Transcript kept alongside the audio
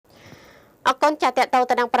អកូនចាតតទៅ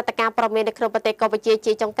ទៅនឹងព្រឹត្តិការណ៍ប្រមាននៅក្នុងប្រទេសកម្ពុជា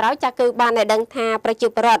ជាចុងក្រោយចាគឺបានឲ្យដឹងថាប្រជា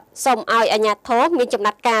ពលរដ្ឋសូមឲ្យអាជ្ញាធរមានចំ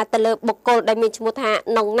ណាត់ការទៅលើបុគ្គលដែលមានឈ្មោះថា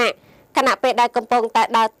នងណាក់ខណៈពេលដែលកំពុងតែ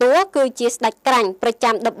ដើរតួគឺជាស្ដេចក្រាញ់ប្រ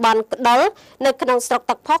ចាំតំបន់ក្ដុលនៅក្នុងស្រុក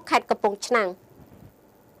ទឹកផុសខេត្តកំពង់ឆ្នាំង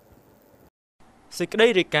សេចក្តី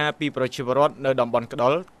រាយការណ៍ពីប្រជាពលរដ្ឋនៅតំបន់ក្ដុ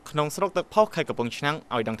លក្នុងស្រុកទឹកផុសខេត្តកំពង់ឆ្នាំង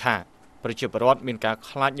ឲ្យដឹងថាប្រជាពលរដ្ឋមានការ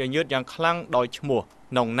ខ្លាចញញើតយ៉ាងខ្លាំងដោយឈ្មោះ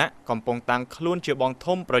នងណាក់កំពុងតាំងខ្លួនជាបង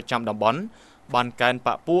ធំប្រចាំតំបន់បានកែនប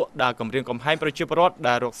ពួកដើរគម្រាមកំហែងប្រជាពលរដ្ឋ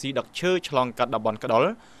ដែលរកស៊ីដឹកឈើឆ្លងកាត់តំបន់ក្ដុល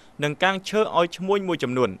និងកាងឈើឲ្យឈ្មួញមួយ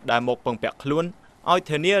ចំនួនដែលមកពឹងពាក់ខ្លួនឲ្យ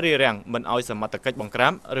ធានារារាំងមិនឲ្យសមត្ថកិច្ចបង្ក្រា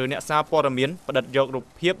បឬអ្នកសារព័ត៌មានផ្តិតយករូប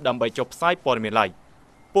ភាពដើម្បីចុះផ្សាយព័ត៌មានឡើយ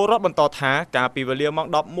ពលរដ្ឋបន្តថាកាលពីវេលាម៉ោង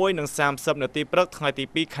 11:30 នាទីព្រឹកថ្ងៃទី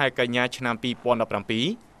 2 ខែកញ្ញាឆ្នាំ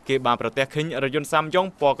 2017គេបានប្រទះឃើញរថយន្តសាមយ៉ុង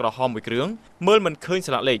ពណ៌ក្រហមមួយគ្រឿងមើលមិនឃើញ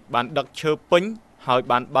ស្លាកលេខបានដឹកឈើពេញហើយ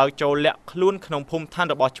បានបើកចូលលាក់ខ្លួនក្នុងភូមិឋាន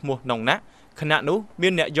របស់ឈ្មោះនងណាក់ខណៈនោះមា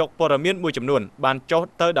នអ្នកយកព័ត៌មានមួយចំនួនបានចុះ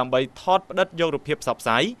ទៅដើម្បីថតផ្តិតយករូបភាពផ្សព្វផ្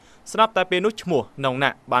សាយស្រាប់តែពេលនោះឈ្មោះនងណា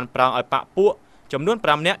ក់បានប្រើឲ្យបពួកចំនួន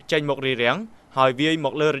 5 នាក់ចេញមករារាំងហើយវាយម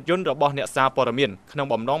កលើរថយន្តរបស់អ្នកសារព័ត៌មានក្នុង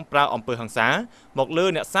បំណងប្រើអំពើហិង្សាមកលើ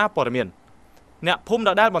អ្នកសារព័ត៌មានអ្នកភូមិដ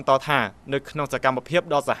ដែលបន្តថានៅក្នុងសកម្មភាព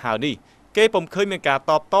ដ៏សាហាវនេះគេពុំឃើញមានការ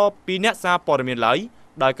តបតពីអ្នកសារព័ត៌មានឡើយ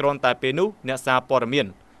ដោយគ្រាន់តែពេលនោះអ្នកសារព័ត៌មាន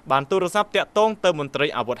បានទូរស័ព្ទតាក់ទងទៅមន្ត្រី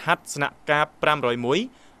អាវុធហត្ថស្នាក់ការ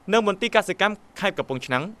 501 នៅមន្ទីរកសិកម្មខេត្តកំពង់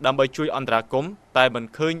ឆ្នាំងដើម្បីជួយអន្តរាគមន៍តែមិន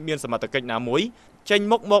ឃើញមានសមត្ថកិច្ចណាមួយចេញ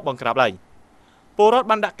មុខមកបង្ក្រាបឡើយពលរដ្ឋ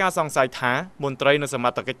បានដាក់ការសង្ស័យថាមន្ត្រីនិងសម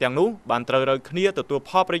ត្ថកិច្ចទាំងនោះបានត្រូវរើគ្នាទទួល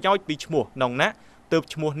ផលប្រយោជន៍ពីឈ្មោះនងណាក់ទើប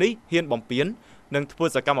ឈ្មោះនេះហ៊ានបំពាននិងធ្វើ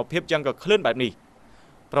សកម្មភាពយ៉ាងកក្លឿនបែបនេះ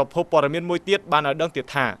ប្រភពព័ត៌មានមួយទៀតបានឲ្យដឹងទៀត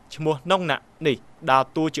ថាឈ្មោះនងណាក់នេះដើរ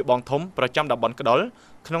តួជាបងធំប្រចាំតំបន់ក្ដុល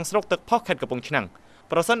ក្នុងស្រុកទឹកផុសខេត្តកំពង់ឆ្នាំង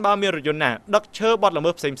ប្រសិនបើមានរថយន្តណាដឹកឈើបត់ល្មើ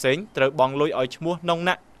សផ្សេងៗត្រូវបង់លុយឲ្យឈ្មោះនង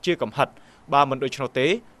ណាក់ជាកំហិតបើមិនដូច្នោះទេ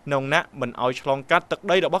នងណាក់មិនឲ្យឆ្លងកាត់ទឹក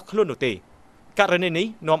ដីរបស់ខ្លួននោះទេករណីនេះ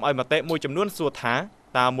នាំឲ្យមតិមួយចំនួនសួរថា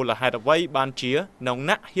តើមូលហេតុអ្វីបានជានង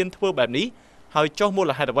ណាក់ហ៊ានធ្វើបែបនេះហើយចុះមូ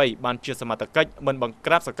លហេតុអ្វីបានជាសមត្ថកិច្ចមិនបង្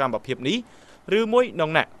ក្រាបសកម្មភាពនេះឬមួយនង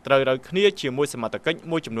ណាក់ត្រូវរើគ្នាជាមួយសមត្ថកិច្ច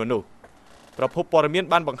មួយចំនួននោះប្រភពព័ត៌មាន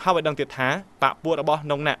បានបង្ហើបឲ្យដឹងទៀតថាបកពួករបស់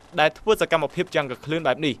នងណាក់ដែលធ្វើសកម្មភាពយ៉ាងកក្លឿន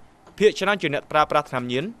បែបនេះភាគច្រើនជាអ្នកប្រើប្រាស់ថ្នាំ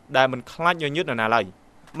ញៀនដែលមិនខ្លាចញញើតនរណាឡើយ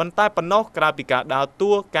មិនតែប៉ុណ្ណោះក្រៅពីការដើរ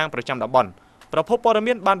តួកាងប្រចាំតំបន់ប្រភពព័ត៌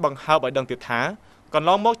មានបានបង្ហើបឲ្យដឹងទៀតថាកន្ល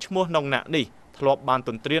ងមកឈ្មោះនងណាក់នេះធ្លាប់បានទ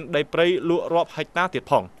ន្ទ្រានដីព្រៃលក់រាប់ហិកតាទៀត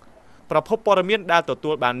ផងប្រភពព័ត៌មានដែលទទួ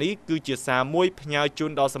លបាននេះគឺជាសារមួយផ្ញើជូ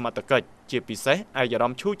នដល់សមត្ថកិច្ចជាពិសេសឯកឧត្ត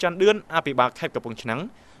មឈូច័ន្ទឌឿនអភិបាលខេត្តកំពង់ឆ្នាំង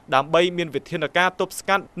ដើម្បីមានវិធានការទប់ស្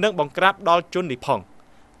កាត់និងបង្ក្រាបដល់ជននេះផង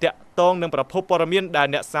តាក់ទងនឹងប្រភពព័ត៌មានដែល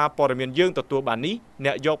អ្នកសារព័ត៌មានយើងទទួលបាននេះអ្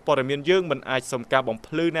នកយកព័ត៌មានយើងមិនអាចសុំការបំ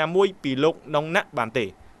ភ្លឺណាមួយពីលោកនងណាក់បានទេ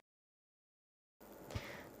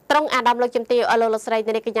ត្រង់អាដាមលោកជំទាវអលោកស្រី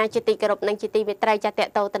នៃកញ្ញាជាទីគោរពនិងជាទីមេត្រីចាត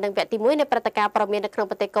តទៅនឹងវគ្គទី1នៃព្រឹត្តិការណ៍ប្រមាននៅក្នុង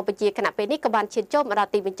ប្រទេសកម្ពុជាគណៈពេលនេះក៏បានឈានចូលមកដ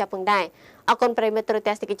ល់ទីបញ្ចប់ផងដែរអរគុណប្រិយមិត្តទ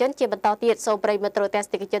ស្សនិកជនជាបន្តទៀតសូមប្រិយមិត្តទស្ស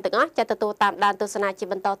និកជនទាំងអស់ចាត់ទទួលតាមដានទស្សនាជា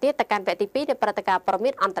បន្តទៀតទៅកាន់វគ្គទី2នៃព្រឹត្តិការណ៍ប្រមា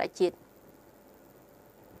នអន្តរជាតិ